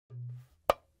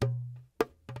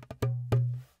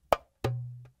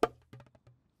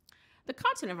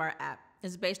content of our app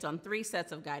is based on 3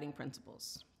 sets of guiding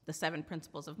principles: the 7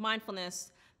 principles of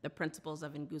mindfulness, the principles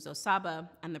of Nguzo Saba,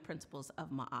 and the principles of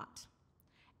Ma'at.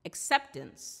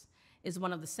 Acceptance is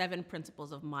one of the 7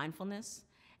 principles of mindfulness,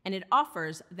 and it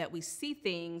offers that we see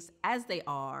things as they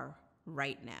are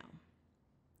right now.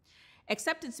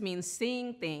 Acceptance means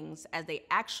seeing things as they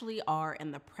actually are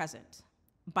in the present.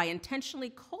 By intentionally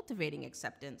cultivating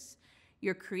acceptance,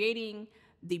 you're creating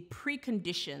the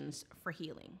preconditions for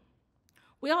healing.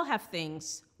 We all have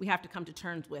things we have to come to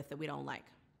terms with that we don't like,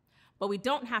 but we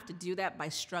don't have to do that by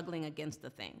struggling against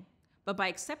the thing, but by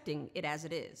accepting it as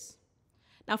it is.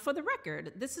 Now, for the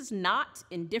record, this is not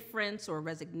indifference or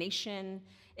resignation.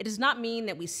 It does not mean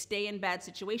that we stay in bad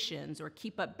situations or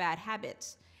keep up bad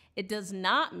habits. It does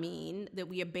not mean that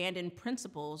we abandon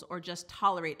principles or just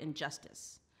tolerate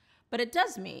injustice. But it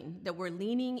does mean that we're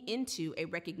leaning into a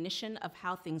recognition of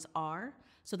how things are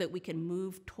so that we can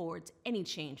move towards any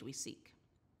change we seek.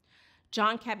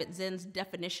 Jon Kabat-Zinn's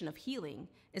definition of healing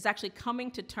is actually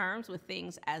coming to terms with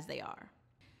things as they are.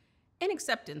 In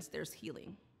acceptance, there's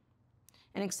healing.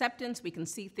 In acceptance, we can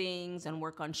see things and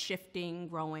work on shifting,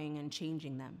 growing, and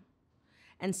changing them.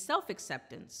 And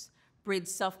self-acceptance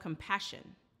breeds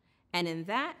self-compassion, and in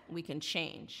that, we can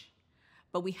change.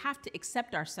 But we have to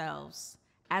accept ourselves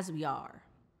as we are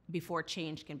before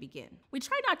change can begin. We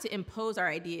try not to impose our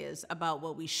ideas about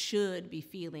what we should be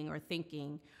feeling or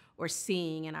thinking or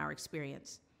seeing in our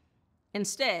experience.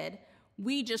 Instead,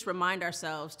 we just remind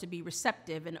ourselves to be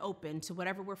receptive and open to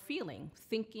whatever we're feeling,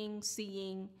 thinking,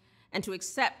 seeing, and to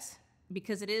accept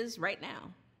because it is right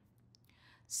now.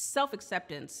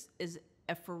 Self-acceptance is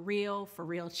a for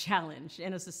real challenge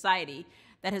in a society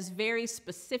that has very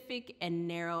specific and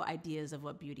narrow ideas of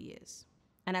what beauty is.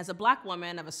 And as a Black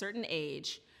woman of a certain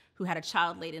age who had a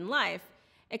child late in life,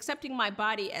 accepting my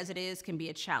body as it is can be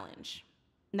a challenge.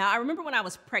 Now, I remember when I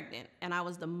was pregnant and I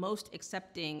was the most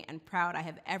accepting and proud I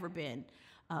have ever been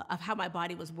of how my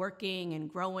body was working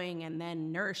and growing and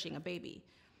then nourishing a baby.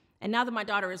 And now that my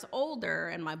daughter is older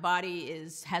and my body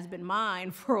has been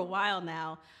mine for a while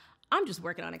now, I'm just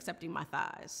working on accepting my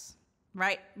thighs,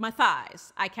 right? My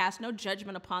thighs. I cast no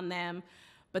judgment upon them,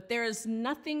 but there is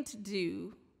nothing to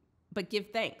do but give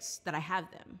thanks that I have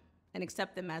them and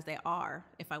accept them as they are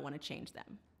if I want to change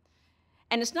them.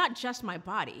 And it's not just my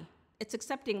body, it's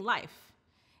accepting life.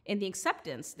 In the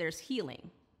acceptance, there's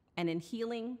healing, and in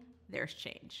healing, there's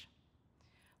change.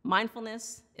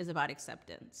 Mindfulness is about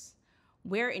acceptance.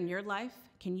 Where in your life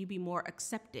can you be more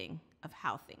accepting of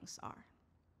how things are?